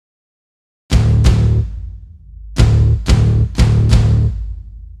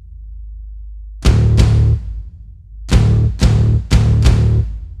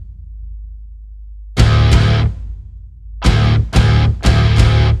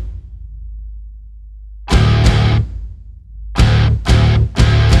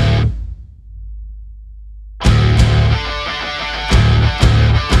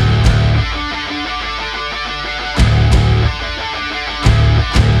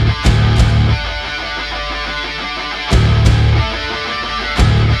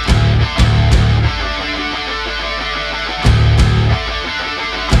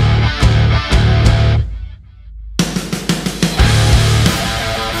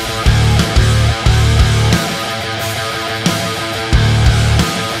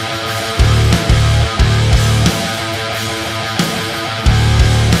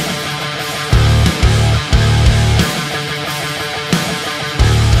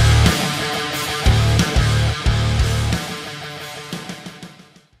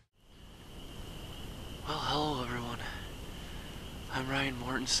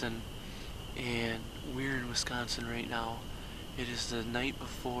Wisconsin, and we're in Wisconsin right now. It is the night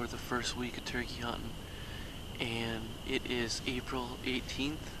before the first week of turkey hunting, and it is April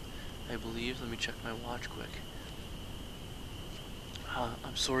 18th, I believe. Let me check my watch quick.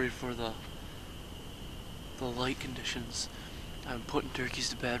 I'm sorry for the light conditions. I'm putting turkeys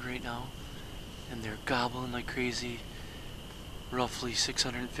to bed right now, and they're gobbling like crazy, roughly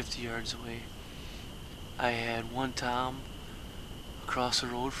 650 yards away. I had one tom across the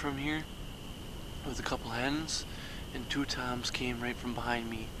road from here with a couple hens, and two toms came right from behind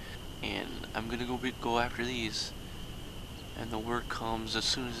me, and I'm gonna go after these, and the work comes as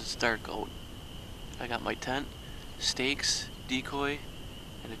soon as it's dark out. I got my tent, stakes, decoy,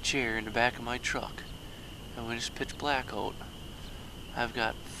 and a chair in the back of my truck, and when it's pitch black out, I've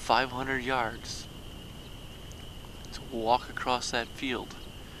got 500 yards to walk across that field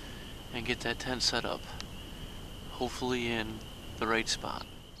and get that tent set up, hopefully in the right spot.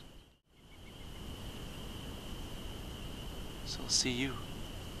 So I'll see you.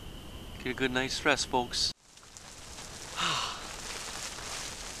 Get a good night's rest, folks.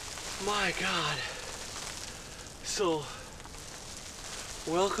 My God. So,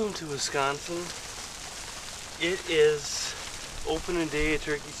 welcome to Wisconsin. It is opening day of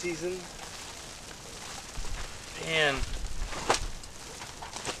turkey season, and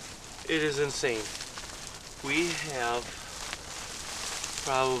it is insane. We have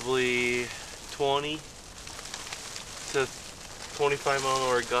probably 20 to 25 mile an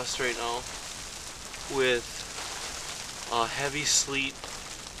hour gusts right now with heavy sleet,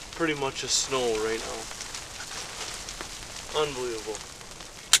 pretty much a snow right now. Unbelievable.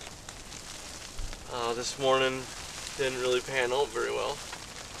 This morning didn't really pan out very well,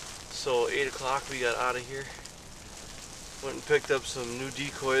 so 8 o'clock we got out of here. Went and picked up some new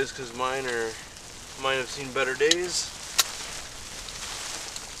decoys because mine have seen better days,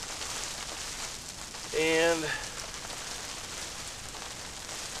 and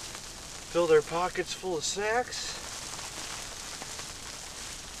filled our pockets full of snacks,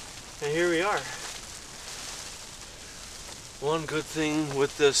 and here we are. One good thing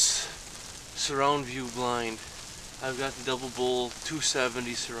with this surround view blind, I've got the double bull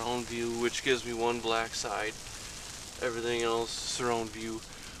 270 surround view, which gives me one black side, everything else surround view.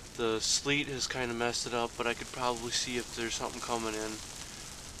 The sleet has kind of messed it up, but I could probably see if there's something coming in.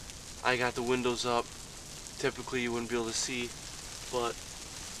 I got the windows up. Typically you wouldn't be able to see, but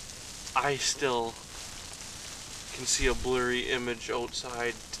I still can see a blurry image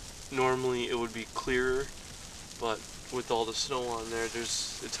outside. Normally it would be clearer, but with all the snow on there,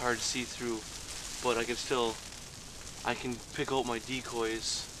 it's hard to see through. But I can pick out my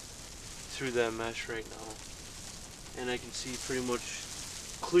decoys through that mesh right now, and I can see pretty much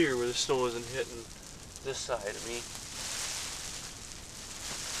clear where the snow isn't hitting this side of me.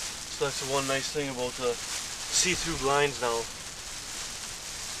 So that's the one nice thing about the see-through blinds now.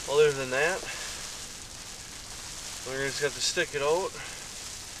 Other than that, we're just got to stick it out,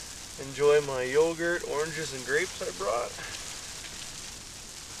 enjoy my yogurt, oranges, and grapes I brought.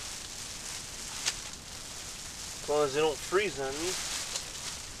 As long as they don't freeze on me.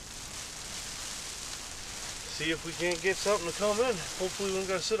 See if we can't get something to come in. Hopefully we don't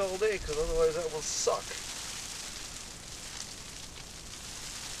gotta sit all day, because otherwise that will suck.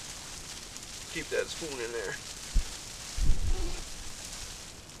 Keep that spoon in there.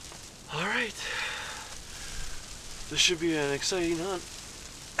 Alright. This should be an exciting hunt.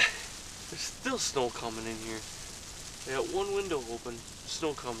 There's still snow coming in here. I got one window open,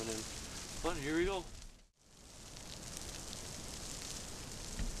 snow coming in. But here we go.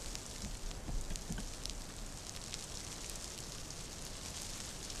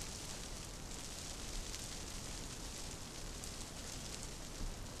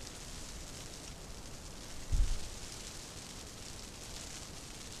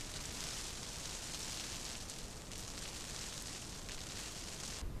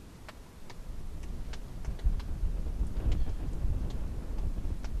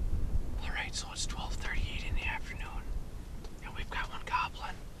 So it's 12:38 in the afternoon, and we've got one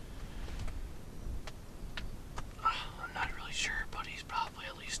goblin. I'm not really sure, but he's probably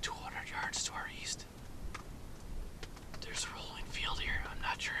at least 200 yards to our east. There's a rolling field here. I'm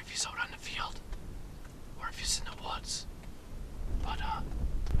not sure if he's out on the field or if he's in the woods, but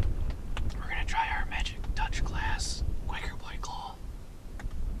we're gonna try our magic touch glass Quaker White Claw.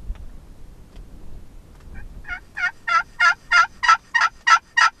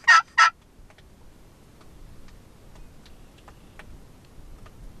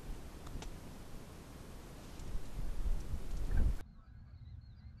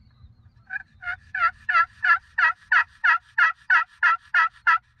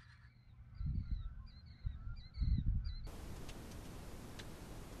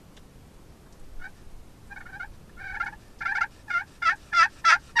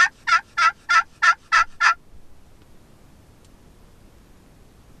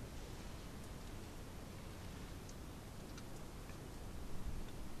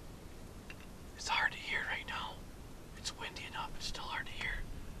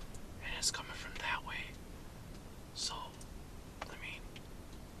 is coming from that way. So, I mean,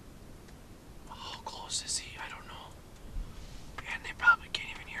 how close is he? I don't know. And they probably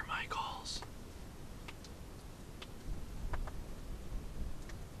can't even hear my calls.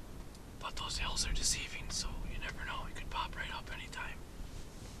 But those hills are deceiving, so you never know. He could pop right up anytime.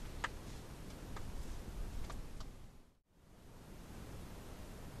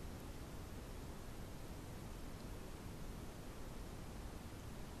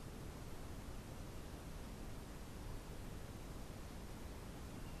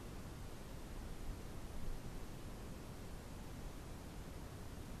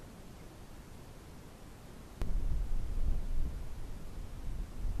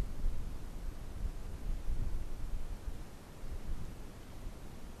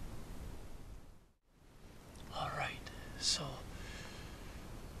 Alright, so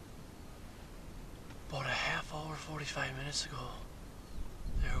about a half hour, 45 minutes ago,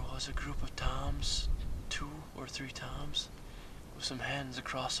 there was a group of toms, 2 or 3 toms, with some hens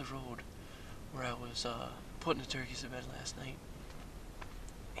across the road where I was putting the turkeys to bed last night.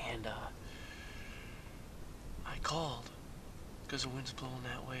 And I called because the wind's blowing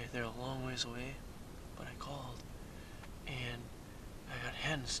that way. They're a long ways away, but I called and I got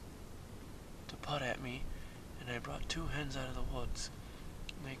hens to putt at me, and I brought 2 hens out of the woods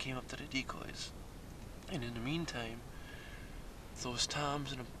and they came up to the decoys. And in the meantime, those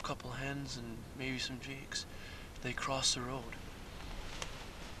toms and a couple hens and maybe some jakes, they crossed the road.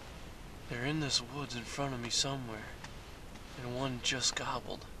 They're in this woods in front of me somewhere, and one just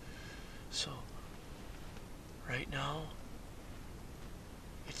gobbled. So right now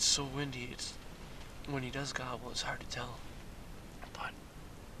it's so windy, it's when he does gobble it's hard to tell. But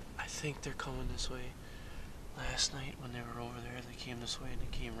I think they're coming this way. Last night when they were over there, they came this way and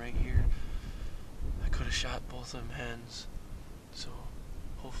they came right here. I could have shot both them hens, so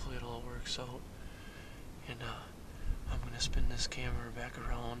hopefully it all works out. And I'm gonna spin this camera back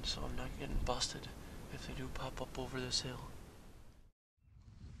around so I'm not getting busted if they do pop up over this hill.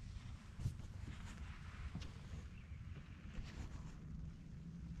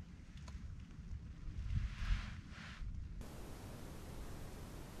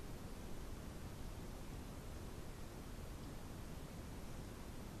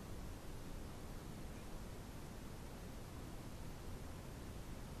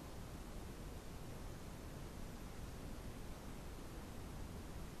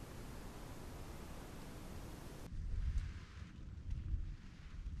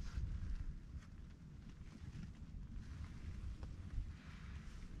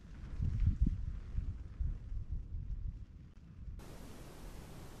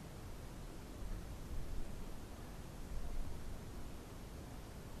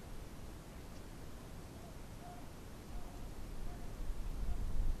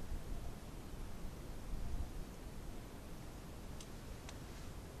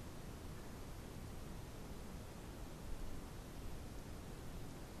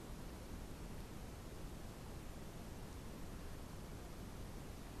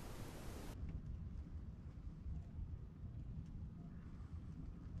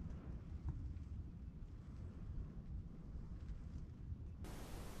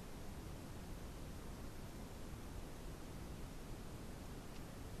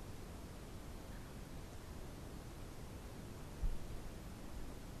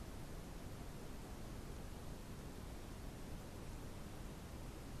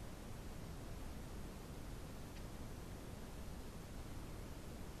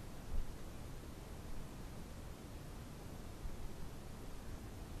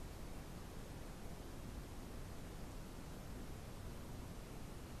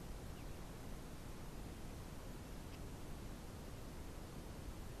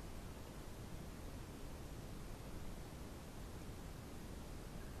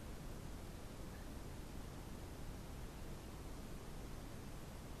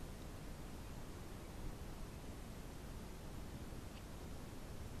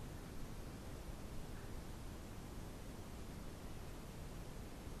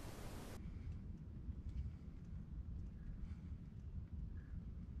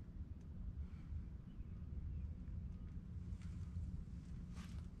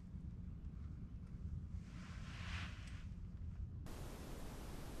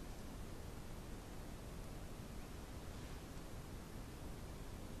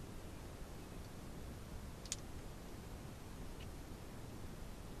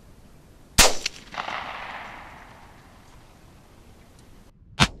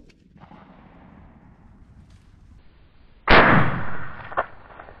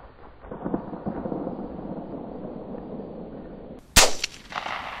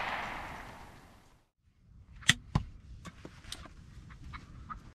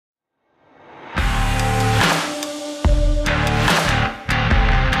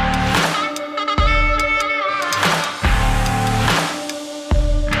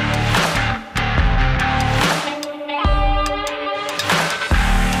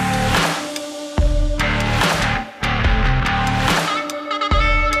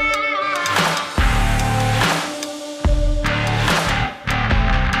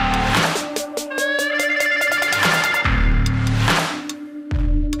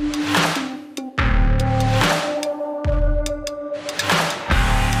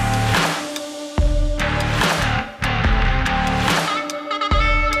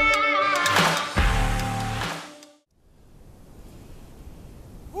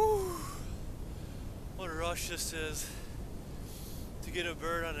 a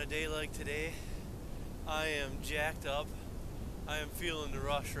bird on a day like today, I am jacked up. I am feeling the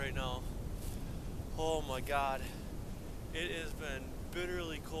rush right now. Oh my god. It has been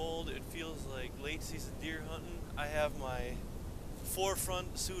bitterly cold. It feels like late season deer hunting. I have my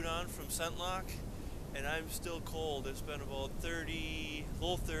forefront suit on from ScentLock, and I'm still cold. It's been about 30,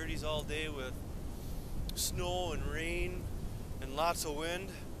 low 30s all day with snow and rain and lots of wind.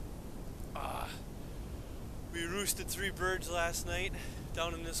 We roosted 3 birds last night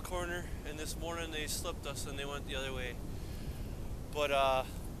down in this corner, and this morning they slipped us and they went the other way. But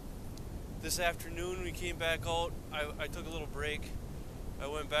this afternoon we came back out. I took a little break. I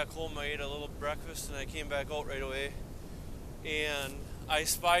went back home, I ate a little breakfast, and I came back out right away. And I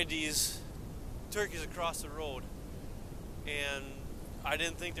spied these turkeys across the road. And I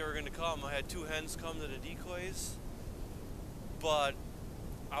didn't think they were going to come. I had 2 hens come to the decoys. But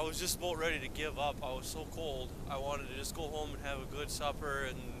I was just about ready to give up. I was so cold. I wanted to just go home and have a good supper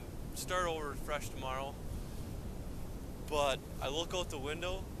and start over fresh tomorrow. But I look out the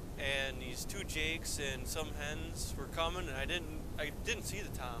window and these 2 jakes and some hens were coming, and I didn't see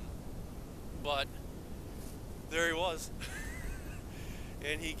the tom. But there he was.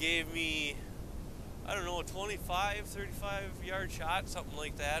 And he gave me, I don't know, a 25, 35 yard shot, something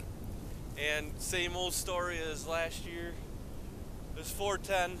like that. And same old story as last year. It was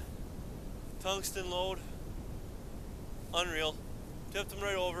 410, tungsten load, unreal. Tipped him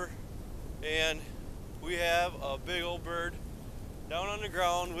right over, and we have a big old bird down on the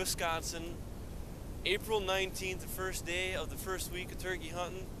ground, Wisconsin. April 19th, the first day of the first week of turkey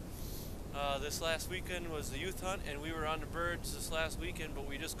hunting. This last weekend was the youth hunt, and we were on the birds this last weekend, but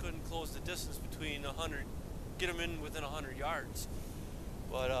we just couldn't close the distance between 100, get them in within 100 yards.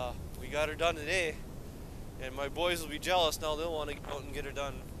 But we got her done today. And my boys will be jealous now. They'll want to go out and get her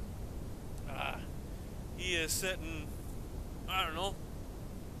done. He is sitting, I don't know,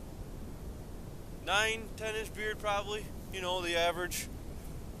 9, 10-inch beard probably. You know, the average.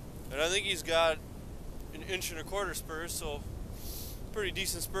 And I think he's got 1 1/4 inch spurs, so pretty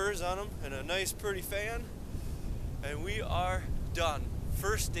decent spurs on him. And a nice, pretty fan. And we are done.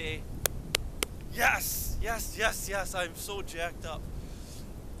 First day. Yes, yes, yes, yes. I'm so jacked up.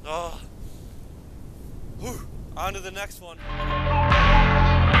 Oh. Whew. On to the next one.